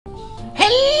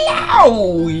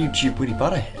Hello YouTube,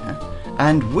 WittyButter here,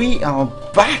 and we are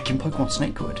back in Pokémon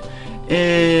Snakewood.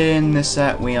 In this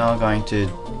set we are going to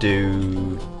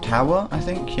do tower, I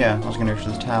think? Yeah, I was going to go to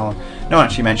the tower. No one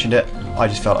actually mentioned it, I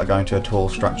just felt like going to a tall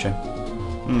structure.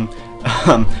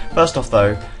 First off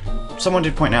though, someone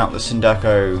did point out that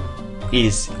Cyndaquil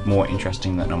is more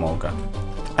interesting than Emolga.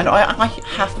 And I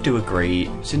have to agree,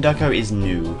 Cyndaquil is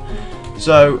new.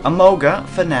 So, Emolga,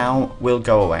 for now, will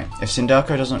go away. If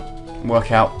Cyndaquil doesn't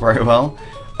work out very well,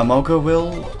 Emolga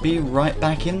will be right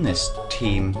back in this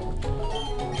team.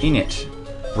 In it,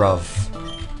 bruv.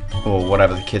 Or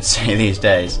whatever the kids say these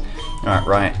days. Alright,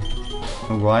 right.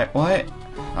 Alright, what?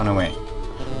 Oh no, wait.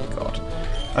 God.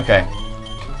 Okay.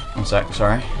 One sec,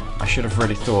 sorry. I should have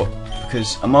really thought.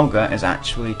 Because Emolga is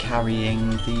actually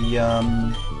carrying the,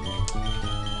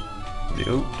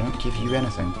 oh, don't give you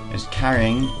anything. Is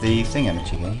carrying the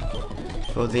thingamajiggy.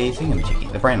 For the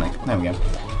thingamajiggy. The brain link. There we go.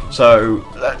 So,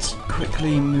 let's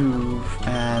quickly move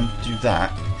and do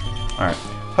that. Alright.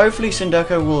 Hopefully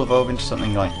Cyndaquil will evolve into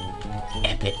something like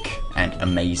epic and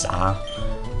amazing.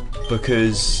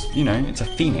 Because, you know, it's a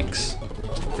phoenix.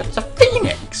 It's a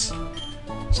phoenix!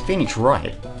 It's a phoenix,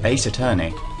 right? Ace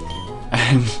Attorney.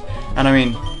 And I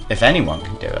mean, if anyone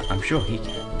can do it, I'm sure he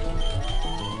can.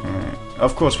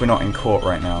 Of course, we're not in court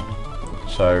right now,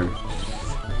 so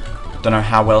don't know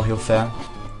how well he'll fare.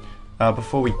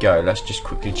 Before we go, let's just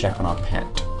quickly check on our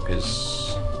pet,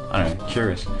 because, I don't know,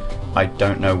 curious. I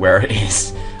don't know where it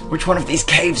is. Which one of these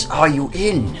caves are you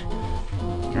in?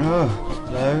 Oh,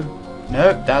 hello?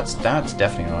 Nope, that's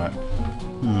definitely not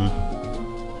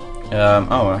right.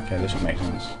 Oh, okay, this would make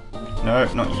sense.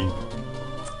 No, not you.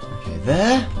 Okay,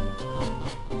 there?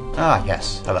 Ah,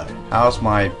 yes, hello. How's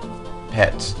my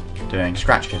pet doing?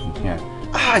 Scratch Kitten, yeah.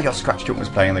 Ah, your Scratch Kitten was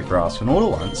playing in the grass when all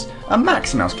at once a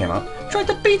Maximouse came up, tried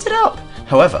to beat it up.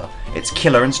 However, its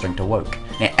killer instinct awoke,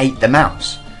 and it ate the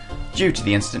mouse. Due to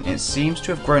the incident, it seems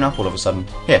to have grown up all of a sudden.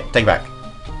 Here, take it back.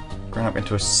 Grown up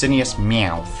into a sinious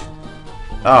Meowth.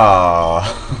 Ah,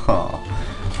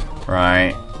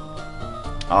 right.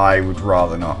 I would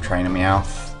rather not train a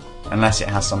Meowth, unless it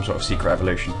has some sort of secret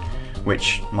evolution,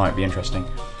 which might be interesting.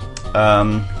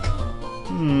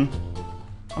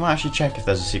 I might actually check if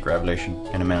there's a secret evolution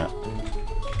in a minute.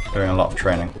 Doing a lot of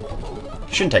training.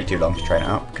 Shouldn't take too long to train it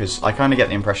out, because I kind of get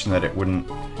the impression that it wouldn't...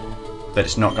 that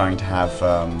it's not going to have...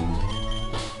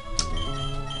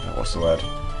 what's the word?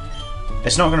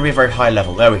 It's not going to be a very high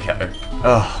level. There we go.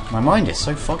 Ugh, my mind is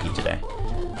so foggy today.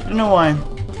 I don't know why.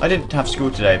 I didn't have school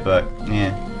today, but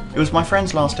yeah. It was my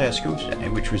friend's last day of school today,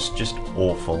 which was just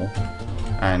awful.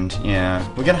 And yeah,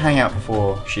 we're going to hang out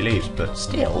before she leaves, but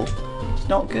still... it's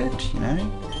not good, you know?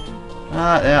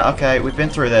 Yeah, okay, we've been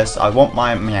through this. I want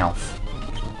my Meowth.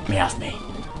 Meowth me.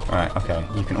 Right, okay.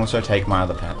 You can also take my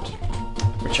other pet.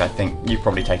 Which I think you've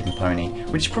probably taken the pony.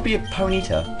 Which is probably a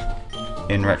Ponyta,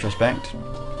 in retrospect.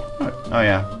 Oh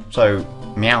yeah. So,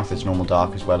 Meowth is normal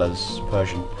dark as well as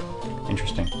Persian.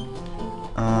 Interesting.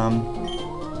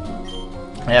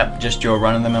 Yeah, just your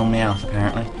run-of-the-mill Meowth,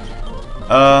 apparently.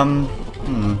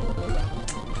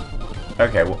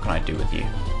 Okay, what can I do with you?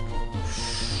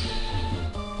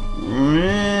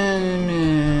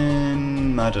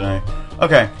 I don't know.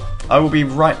 Okay, I will be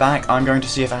right back. I'm going to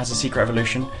see if it has a secret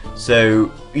evolution.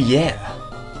 So, yeah.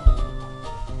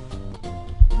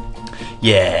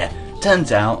 Yeah.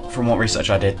 Turns out, from what research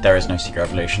I did, there is no secret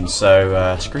evolution.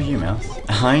 So, screw you, Meowth.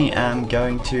 I am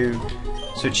going to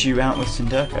switch you out with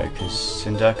Cyndaquil, because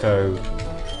Cyndaquil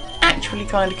actually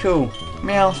kind of cool.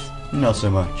 Meowth, not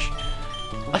so much.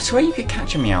 I swear you could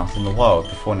catch a Meowth in the wild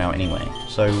before now anyway,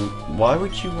 so why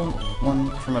would you want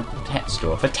one from a pet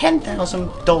store for $10,000?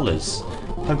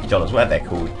 Pokédollars, whatever they're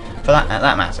called, for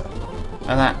that matter.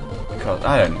 And that, because,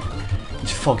 I don't know,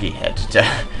 it's foggy head.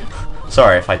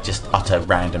 Sorry if I just utter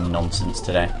random nonsense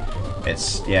today.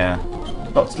 It's, yeah,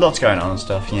 lots going on and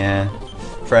stuff, yeah.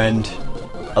 Friend,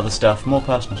 other stuff, more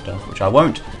personal stuff, which I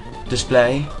won't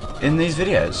display in these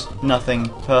videos. Nothing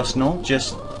personal,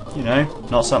 just... you know,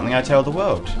 not something I tell the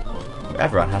world.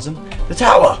 Everyone has them. The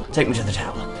tower! Take me to the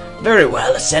tower. Very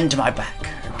well, ascend to my back.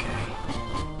 Okay.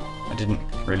 I didn't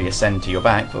really ascend to your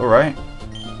back, but alright.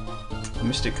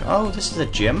 Mystic... oh, this is a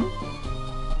gym?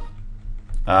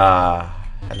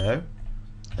 Hello?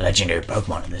 A legendary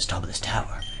Pokemon in this top of this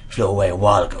tower flew away a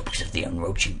while ago because of the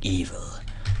encroaching evil.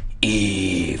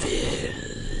 Evil.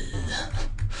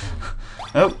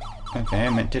 Oh, okay,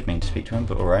 I did mean to speak to him,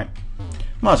 but alright.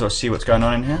 Might as well see what's going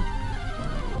on in here.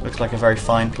 Looks like a very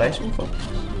fine place. Ooh,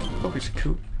 Focus are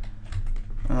cool.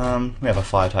 We have a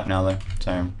fire type now though,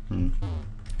 so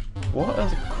what are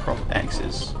the crop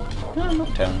X's? No, I'm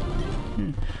not telling.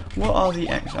 What are the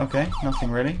X? Okay, nothing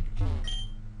really.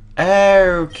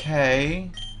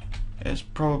 Okay. It's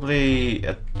probably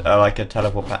like a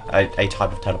teleport pad, a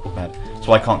type of teleport pad.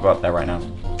 So I can't go up there right now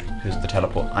because the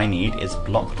teleport I need is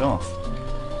blocked off.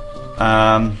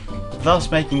 Thus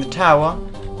making the tower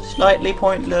slightly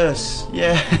pointless.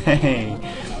 Yay!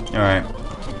 Alright.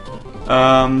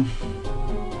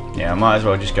 Yeah, I might as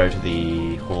well just go to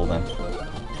the hall then.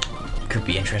 Could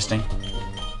be interesting.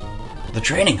 The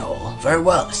training hall? Very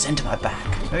well, send to my back.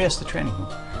 Oh yes, the training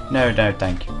hall. No,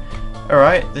 thank you.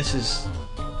 Alright, this is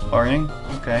worrying.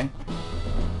 Okay.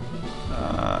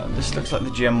 This looks like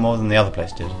the gym more than the other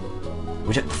place did.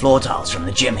 We took the floor tiles from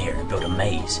the gym here and built a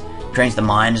maze. Trains the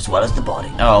mind as well as the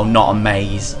body. Oh, not a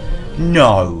maze.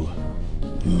 No.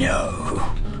 No.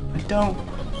 I don't.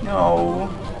 No.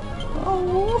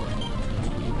 Oh.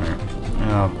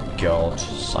 Oh, God.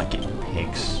 Psychic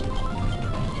pigs.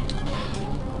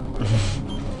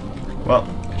 Well,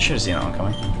 I should have seen that one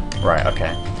coming. Right,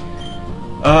 okay.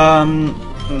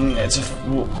 It's a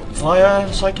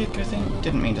fire psychic, I think.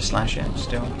 Didn't mean to slash it,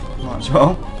 still. Might as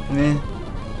well. Yeah.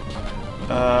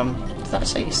 Does that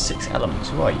say 6 elements?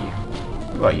 Who are you?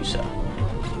 Who are you, sir?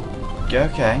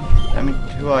 Okay. I mean,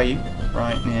 who are you?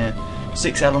 Right, yeah.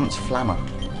 6 elements flammer.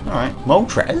 Alright.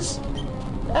 Moltres?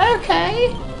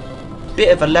 Okay.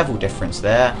 Bit of a level difference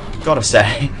there. Gotta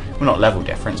say. Well, not level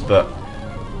difference, but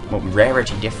well,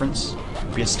 rarity difference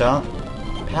would be a start.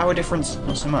 Power difference,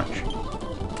 not so much.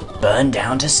 Burn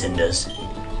down to cinders.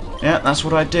 Yeah, that's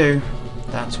what I do.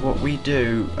 That's what we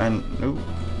do. And ooh.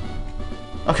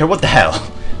 Okay, what the hell?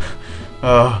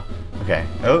 Oh, okay.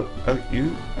 Oh,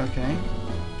 you okay?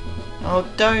 Oh,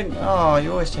 don't. Oh,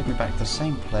 you always take me back to the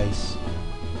same place.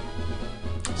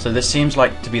 So this seems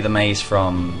like to be the maze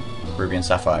from Ruby and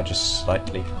Sapphire, just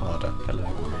slightly harder. Hello.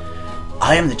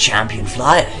 I am the champion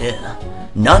flyer here.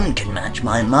 None can match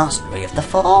my mastery of the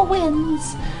 4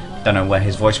 winds. Don't know where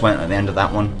his voice went at the end of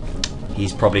that one.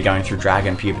 He's probably going through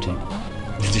dragon puberty.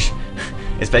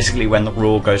 It's basically when the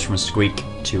roar goes from a squeak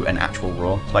to an actual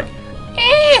roar. It's like,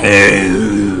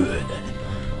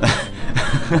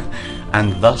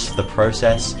 and thus the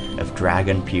process of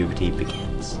dragon puberty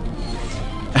begins.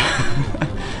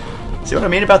 See what I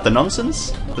mean about the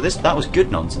nonsense? But that was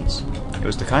good nonsense. It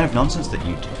was the kind of nonsense that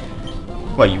you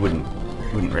wouldn't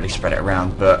really spread it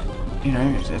around, but you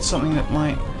know, it's something that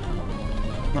might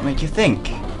make you think.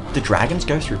 Do dragons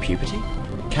go through puberty?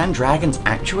 Can dragons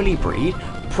actually breed?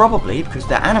 Probably, because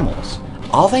they're animals.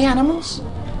 Are they animals?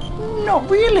 Not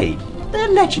really. They're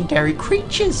legendary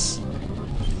creatures.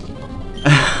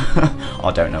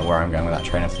 I don't know where I'm going with that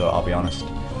train of thought, I'll be honest.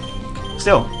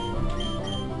 Still,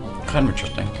 kind of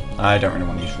interesting. I don't really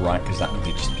want to use right, because that would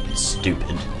be just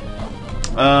stupid.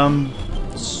 Yeah,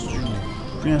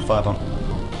 firebomb.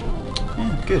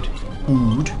 Yeah, good.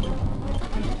 Good.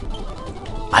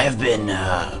 I have been,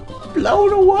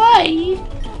 blown away!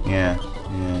 Yeah.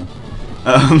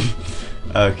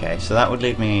 Okay, so that would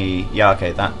lead me... Yeah,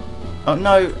 okay, that... Oh,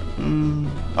 no!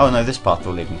 Oh, no, this path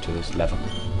will lead me to this level.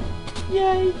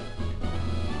 Yay!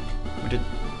 We did...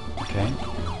 Okay.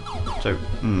 So,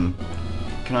 Can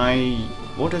I...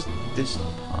 What does this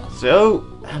path... So,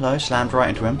 hello, slammed right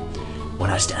into him. When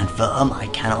I stand firm, I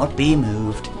cannot be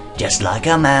moved. Just like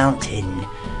a mountain.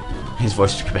 His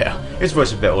voice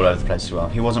was a bit all over the place as well.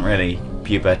 He wasn't really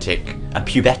pubertic.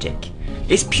 Pubertic?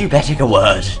 Is pubertic a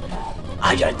word?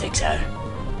 I don't think so.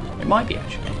 It might be,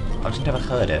 actually. I've just never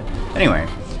heard it. Anyway.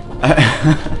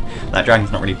 That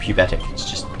dragon's not really pubertic.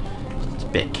 It's a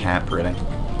bit camp, really.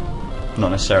 Not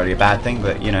necessarily a bad thing,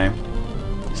 but, you know.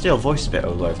 Still, voice is a bit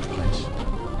all over the place.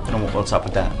 Don't know what's up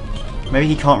with that. Maybe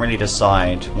he can't really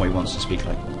decide what he wants to speak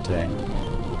like today.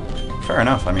 Fair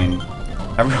enough, I mean...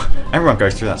 Everyone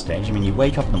goes through that stage. I mean, you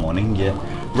wake up in the morning, you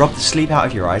rub the sleep out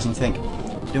of your eyes and think,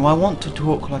 do I want to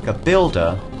talk like a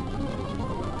builder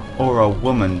or a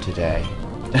woman today?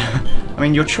 I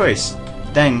mean, your choice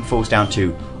then falls down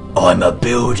to, I'm a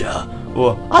builder,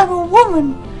 or I'm a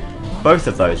woman. Both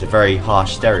of those are very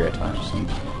harsh stereotypes, and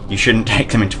you shouldn't take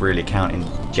them into really account in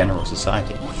general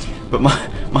society. But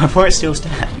my point still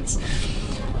stands.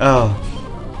 Oh.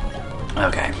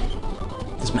 Okay.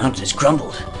 This mountain has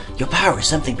crumbled. Your power is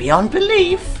something beyond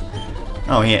belief.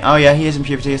 Oh yeah, he is in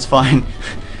puberty, it's fine.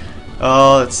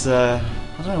 Oh, it's I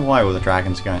don't know why all the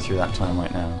dragons are going through that time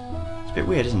right now. It's a bit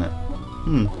weird, isn't it?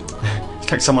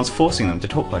 It's like someone's forcing them to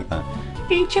talk like that.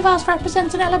 Each of us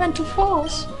represents an elemental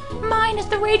force. Mine is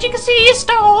the raging sea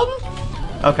storm.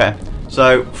 Okay,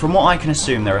 so from what I can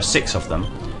assume, there are 6 of them,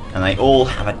 and they all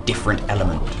have a different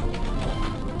element.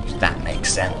 That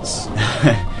makes sense.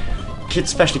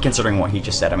 Especially considering what he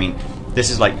just said. I mean, this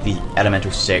is like the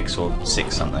elemental 6 or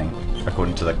 6 something,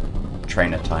 according to the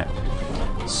trainer type.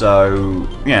 So,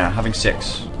 yeah, having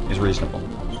 6 is reasonable.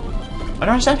 I don't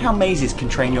understand how mazes can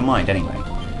train your mind anyway.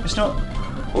 It's not...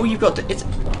 All you've got to... It's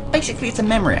basically, it's a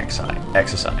memory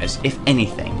exercise, if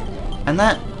anything. And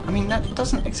that... I mean, that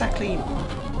doesn't exactly...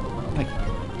 like,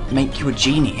 make you a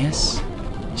genius.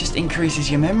 It just increases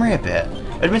your memory a bit.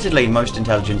 Admittedly, most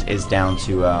intelligence is down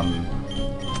to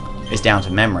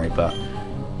memory, but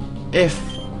if,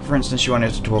 for instance, you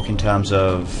wanted to talk in terms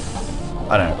of,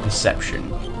 I don't know,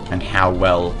 perception and how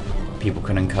well people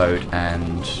can encode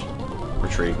and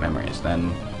retrieve memories,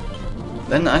 then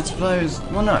I suppose,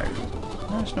 well, no,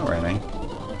 it's not really.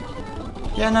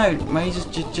 Yeah, no, maybe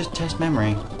just test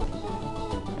memory.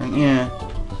 And yeah.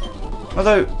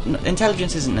 Although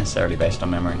intelligence isn't necessarily based on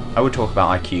memory. I would talk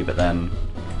about IQ, but then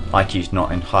IQ's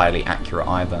not entirely accurate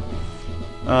either.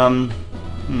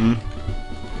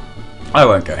 I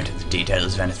won't go into the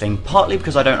details of anything, partly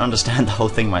because I don't understand the whole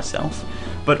thing myself,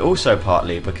 but also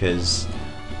partly because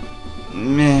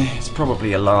it's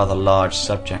probably a rather large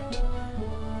subject.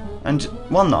 And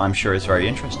one that I'm sure is very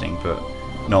interesting, but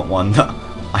not one that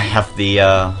I have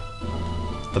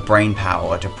the brain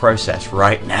power to process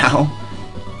right now.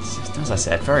 It's just, as I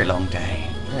said, very long day.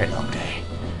 Very long day.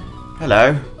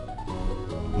 Hello.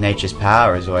 Nature's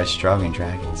power is always strong in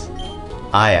dragons.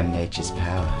 I am nature's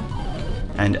power.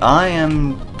 And I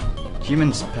am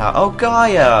human's power. Oh,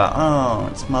 Gaia! Oh,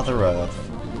 it's Mother Earth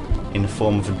in the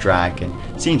form of a dragon.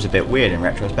 Seems a bit weird in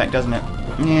retrospect, doesn't it?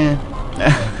 Yeah.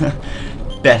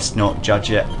 Best not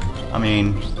judge it. I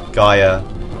mean, Gaia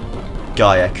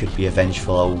could be a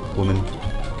vengeful old woman,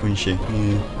 couldn't she?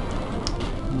 Yeah.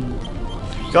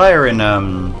 Gaia in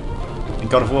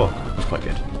God of War was quite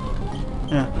good.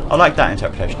 Yeah, I like that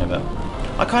interpretation of it.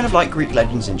 I kind of like Greek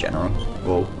legends in general.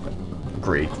 Well,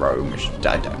 Greek, Rome, which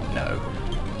I don't know.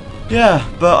 Yeah,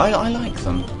 but I like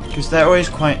them because they're always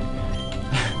quite...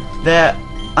 they're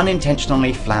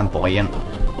unintentionally flamboyant.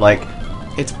 Like,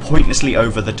 it's pointlessly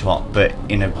over the top, but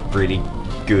in a really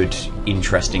good,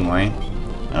 interesting way.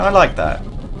 And I like that.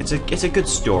 It's a good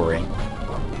story.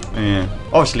 Yeah.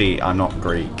 Obviously, I'm not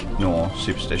Greek nor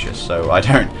superstitious, so I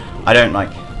don't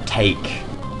like take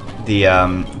the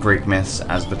Greek myths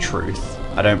as the truth.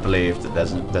 I don't believe that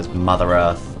there's Mother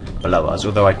Earth below us,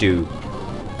 although I do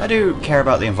care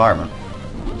about the environment.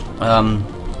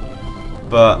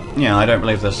 But yeah, I don't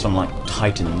believe there's some like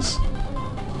titans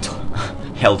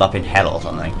held up in hell or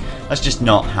something. That's just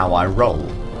not how I roll.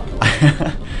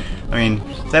 I mean,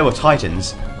 if there were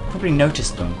titans, I'd probably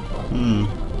noticed them.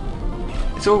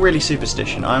 It's all really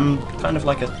superstition. I'm kind of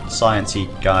like a sciencey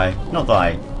guy. Not that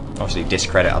I obviously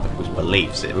discredit other people's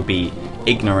beliefs. It would be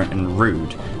ignorant and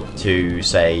rude to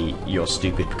say you're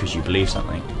stupid because you believe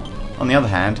something. On the other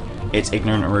hand, it's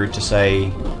ignorant and rude to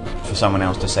say, for someone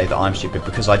else to say that I'm stupid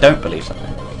because I don't believe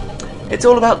something. It's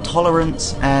all about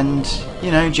tolerance and,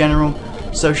 you know, general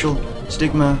social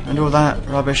stigma and all that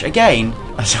rubbish. Again,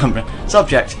 a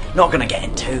subject not going to get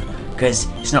into because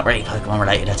it's not really Pokemon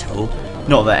related at all.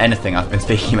 Not that anything I've been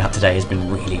speaking about today has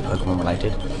been really Pokemon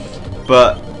related.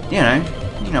 But, you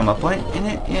know my point,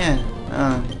 innit? Yeah.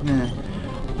 Yeah.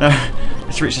 No,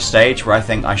 it's reached a stage where I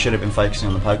think I should have been focusing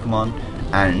on the Pokemon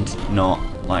and not,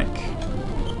 like,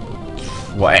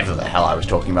 whatever the hell I was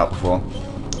talking about before.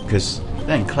 Because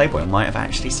then Clayboy might have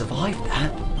actually survived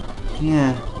that.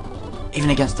 Yeah. Even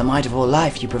against the might of all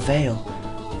life, you prevail.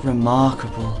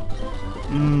 Remarkable.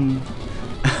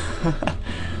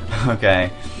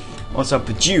 Okay. What's up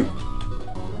with you?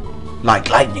 Like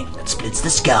lightning that splits the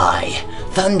sky,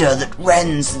 thunder that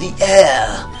rends the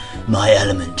air. My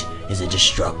element is a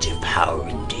destructive power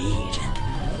indeed.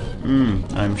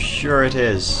 I'm sure it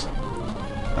is.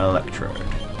 Electrode.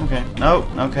 Okay. No,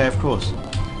 okay, of course.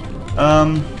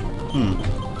 One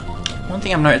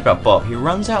thing I've noticed about Bob, he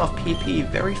runs out of PP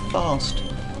very fast.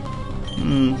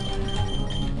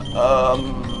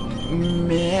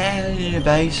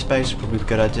 Base would probably be a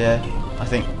good idea. I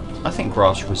think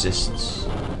grass resists.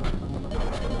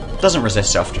 Doesn't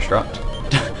resist self-destruct.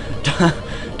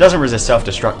 Doesn't resist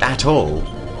self-destruct at all.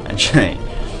 Actually.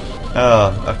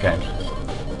 Oh, okay.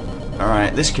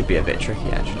 Alright, this could be a bit tricky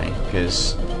actually,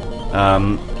 because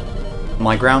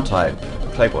my ground type,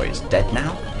 Clayboy, is dead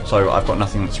now. So I've got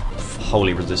nothing that's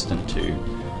wholly resistant to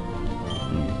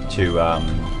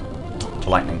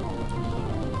lightning.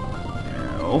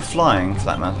 Or flying, for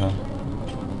that matter.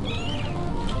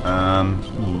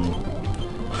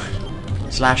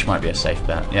 Slash might be a safe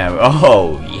bet. Yeah.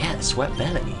 Oh, yeah, sweat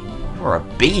belly. You're a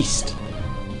beast.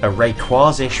 A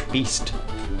Rayquaza-ish beast.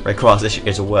 Rayquaza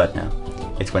is a word now.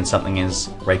 It's when something is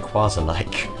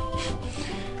Rayquaza-like.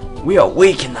 We are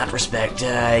weak in that respect.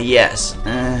 Yes.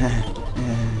 I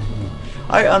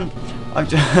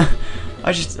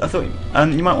thought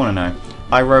you might want to know.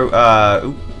 I wrote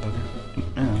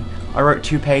I wrote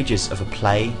 2 pages of a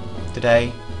play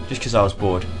today, just because I was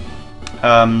bored.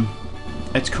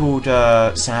 It's called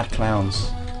Sad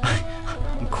Clowns.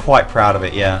 I'm quite proud of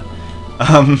it, yeah.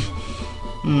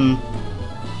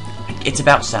 It's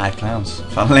about sad clowns,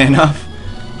 funnily enough.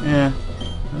 Yeah.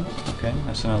 Oh, okay,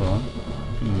 that's another one.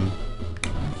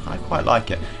 I quite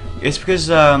like it. It's because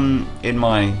in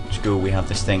my school we have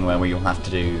this thing where we all have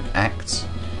to do acts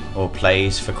or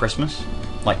plays for Christmas,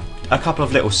 like a couple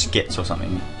of little skits or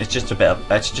something. It's just a bit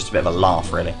of a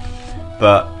laugh, really.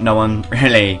 But no one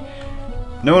really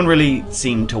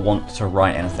seemed to want to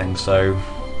write anything, so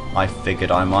I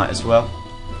figured I might as well.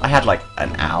 I had like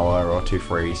an hour or 2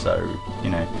 free, so you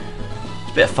know,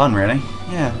 it's a bit of fun, really.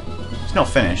 Yeah, it's not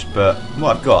finished, but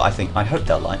what I've got, I hope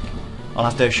they'll like. I'll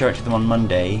have to show it to them on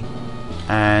Monday,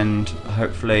 and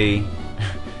hopefully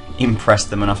impress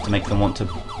them enough to make them want to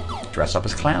dress up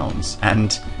as clowns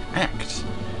and act.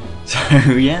 So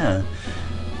yeah.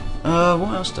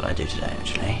 What else did I do today,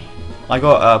 actually? I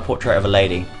got a portrait of a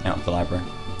lady out of the library.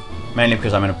 Mainly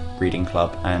because I'm in a reading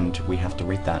club and we have to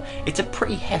read that. It's a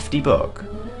pretty hefty book,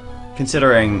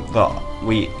 considering that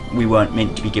we weren't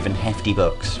meant to be given hefty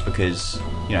books because,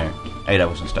 you know,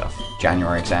 A-levels and stuff.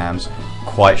 January exams,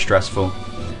 quite stressful.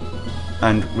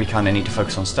 And we kind of need to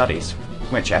focus on studies,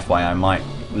 which FYI might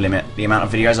limit the amount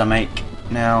of videos I make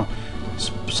now.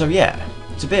 So yeah,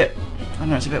 it's a bit, I don't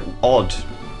know, it's a bit odd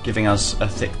giving us a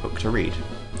thick book to read.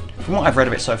 From what I've read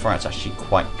of it so far, it's actually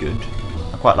quite good.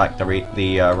 I quite like the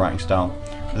writing style.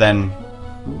 Then,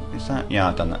 is that? Yeah,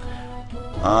 I've done that.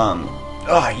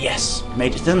 Oh yes,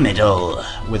 made it to the middle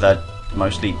with a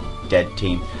mostly dead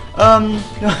team. Do I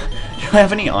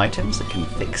have any items that can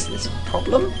fix this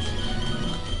problem?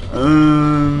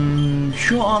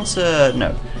 Short answer,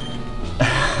 no.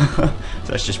 So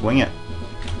let's just wing it.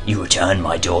 You returned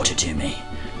my daughter to me.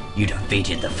 You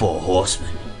defeated the 4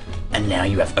 horsemen, and now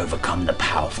you have overcome the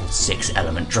powerful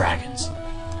 6-element dragons.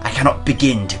 I cannot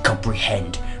begin to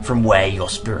comprehend from where your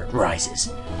spirit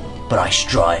rises, but I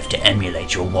strive to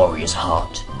emulate your warrior's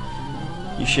heart.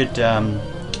 You should,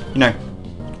 you know,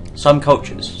 some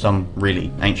cultures, some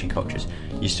really ancient cultures,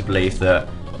 used to believe that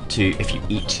if you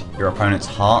eat your opponent's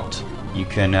heart, you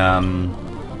can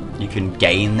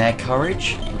gain their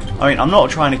courage. I mean, I'm not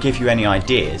trying to give you any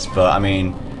ideas, but I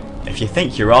mean, if you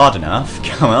think you're hard enough,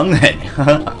 come on then.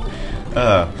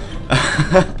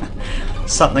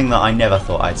 Something that I never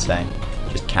thought I'd say,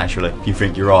 just casually. If you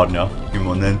think you're hard enough, come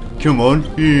on then. Come on,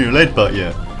 yeah, lead butt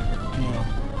you.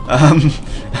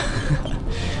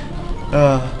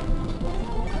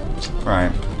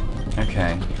 Right.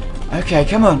 Okay. Okay,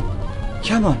 come on.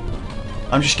 Come on.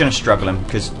 I'm just gonna struggle him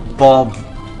because Bob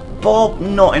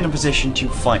not in a position to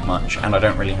fight much, and I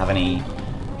don't really have any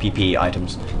PP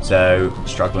items, so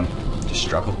struggle him. Just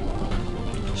struggle.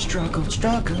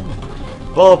 Struggle.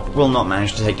 Bob will not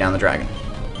manage to take down the dragon.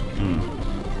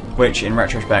 Which, in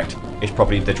retrospect, is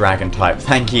probably the dragon type.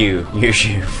 Thank you,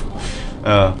 Yushu.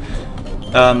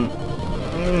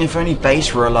 If only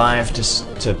Base were alive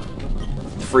to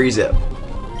freeze it.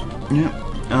 Yeah.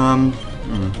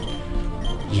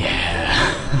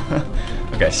 Yeah.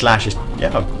 Okay, Slash is...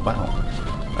 Yeah, wow.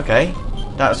 Okay,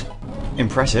 that's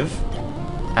impressive.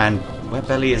 And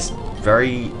Webelly is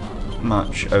very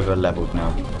much over-leveled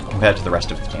now, compared to the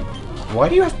rest of the team. Why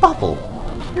do you have Bubble?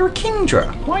 You're a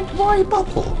Kingdra. Why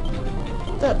Bubble?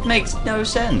 That makes no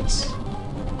sense.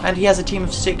 And he has a team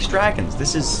of 6 dragons.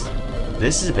 This is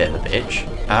a bit of a bitch.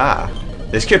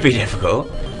 This could be difficult.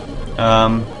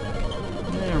 Yeah,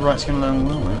 right's gonna learn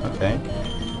well, okay.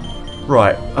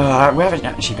 Right, we haven't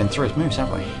actually been through his moves,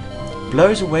 have we?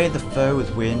 Blows away the foe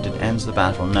with wind and ends the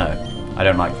battle. No, I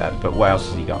don't like that, but what else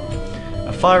has he got?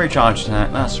 A fiery charge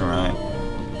attack, that's alright.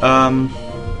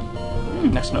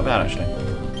 That's not bad, actually.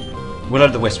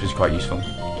 Will-o'-the-Wisp is quite useful.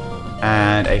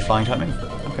 And a flying type move.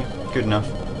 Okay, good enough.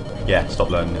 Yeah, stop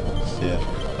learning it. Yeah.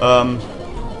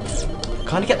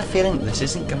 Kind of get the feeling that this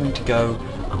isn't going to go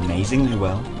amazingly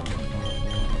well.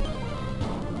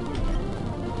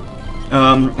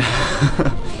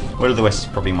 Will-o'-the-Wisp is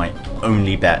probably my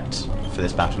only bet for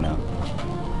this battle now.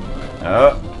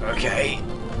 Oh, okay.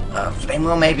 Flame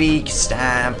Wheel maybe,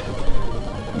 stab.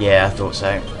 Yeah, I thought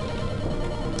so.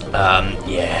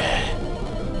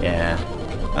 Yeah.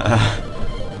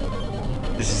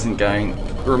 This isn't going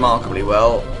remarkably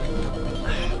well.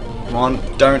 Come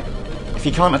on, don't. If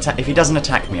he doesn't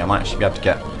attack me, I might actually be able to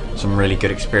get some really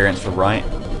good experience for Right.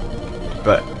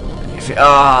 But if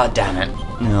damn it.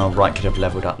 No, Right could have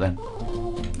leveled up then.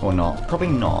 Or not. Probably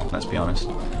not, let's be honest.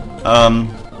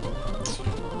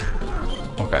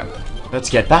 Okay. Let's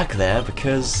get back there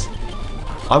because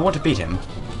I want to beat him.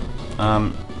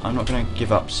 I'm not going to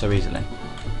give up so easily.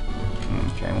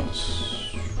 Okay,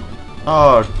 what's...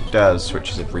 Oh, there's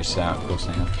switches have reset, of course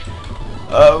they have.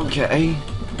 Okay,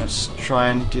 let's try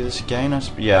and do this again.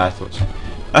 Yeah, I thought so.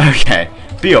 Okay,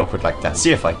 be awkward like that.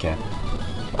 See if I care.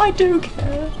 I do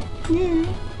care. Yeah.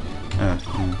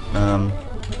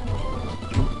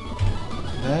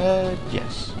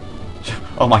 Yes.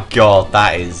 Oh my god,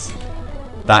 that is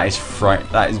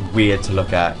weird to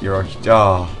look at. You're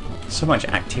so much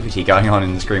activity going on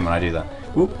in the screen when I do that.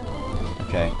 Oop.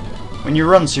 Okay. When you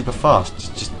run super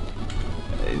fast,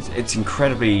 it's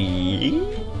incredibly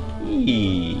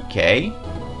okay.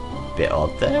 Bit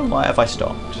odd there. Why have I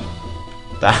stopped?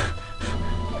 That.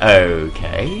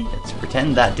 Okay. Let's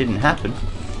pretend that didn't happen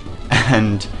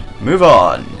and move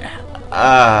on.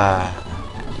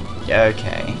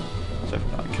 Okay. So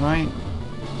can I?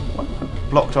 What? I'm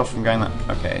blocked off from going that.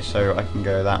 Okay, so I can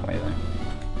go that way then.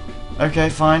 Okay,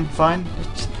 fine.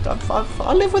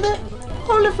 I'll live with it.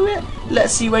 I'll live with it.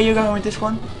 Let's see where you're going with this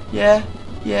one. Yeah.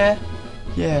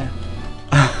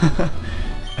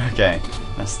 Okay,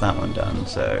 that's that one done.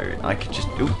 So I could just,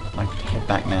 I could head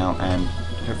back now and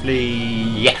hopefully,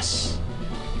 yes,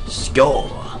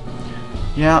 score.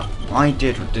 Yeah, I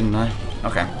did, didn't I?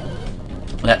 Okay,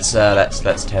 let's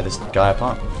tear this guy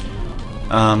apart.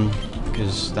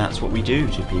 Because that's what we do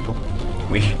to people.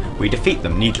 We defeat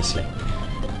them needlessly.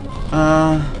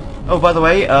 Oh, by the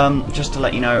way, just to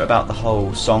let you know about the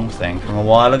whole song thing from a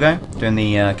while ago, doing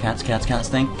the cats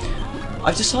thing.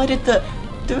 I've decided that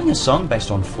doing a song based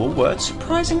on 4 words is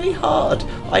surprisingly hard.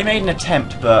 I made an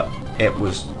attempt, but it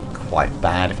was quite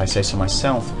bad, if I say so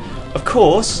myself. Of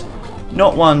course,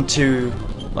 not one to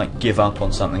like give up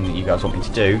on something that you guys want me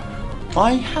to do.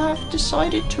 I have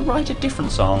decided to write a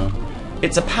different song.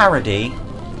 It's a parody,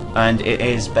 and it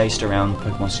is based around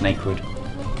Pokémon Snakewood.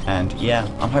 And yeah,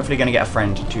 I'm hopefully going to get a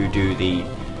friend to do the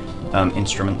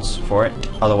instruments for it.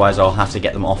 Otherwise, I'll have to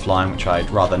get them offline, which I'd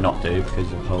rather not do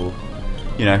because of the whole,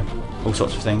 you know, all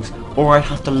sorts of things. Or I'd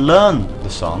have to learn the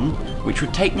song, which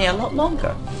would take me a lot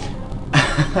longer.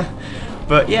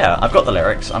 But yeah, I've got the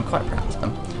lyrics. I'm quite proud of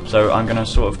them. So I'm going to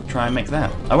sort of try and make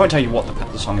that. I won't tell you what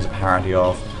the song is a parody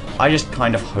of. I just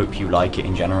kind of hope you like it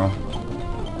in general.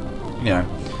 You know,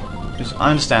 because I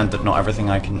understand that not everything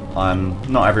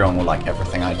not everyone will like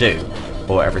everything I do,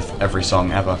 or every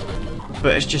song ever.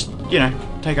 But it's just, you know,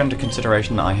 take under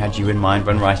consideration that I had you in mind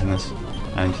when writing this,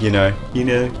 and did not mean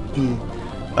to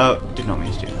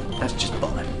do that. That's just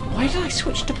Bob. Why did I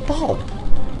switch to Bob?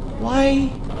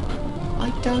 Why? I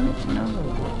don't know.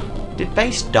 Did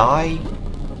bass die?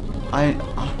 I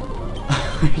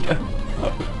don't know.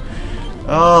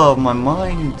 Oh, my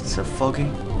mind's so foggy.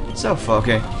 So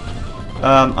foggy.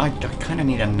 I kind of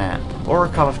need a nap or a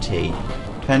cup of tea,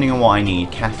 depending on what I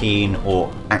need, caffeine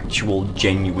or actual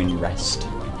genuine rest.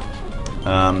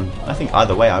 I think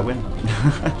either way I win.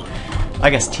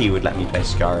 I guess tea would let me play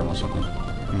Skyrim or something.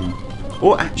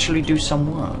 Or actually do some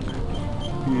work.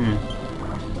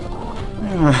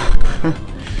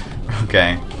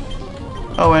 Okay.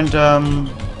 Oh, and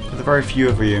for the very few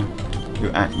of you who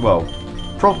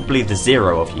probably the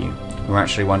 0 of you who are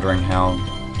actually wondering how.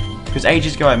 Because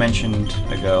ages ago I mentioned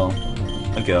a girl.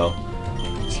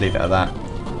 Let's leave it at that.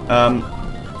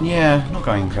 Yeah, not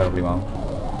going incredibly well.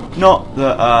 Not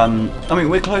that, I mean,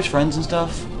 we're close friends and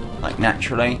stuff, like,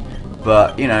 naturally,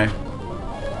 but, you know,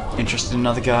 interested in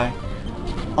another guy.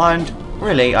 And,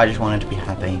 really, I just wanted to be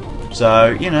happy. So,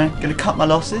 you know, gonna cut my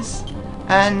losses,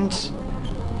 and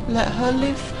let her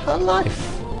live her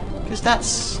life. Because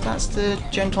that's the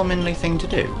gentlemanly thing to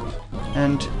do.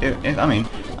 And, if I mean,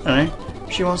 I don't know,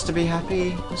 she wants to be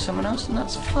happy with someone else, and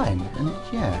that's fine. And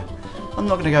yeah, I'm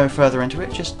not going to go further into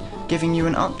it, just giving you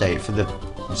an update for the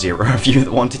 0 of you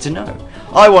that wanted to know.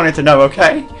 I wanted to know,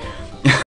 okay?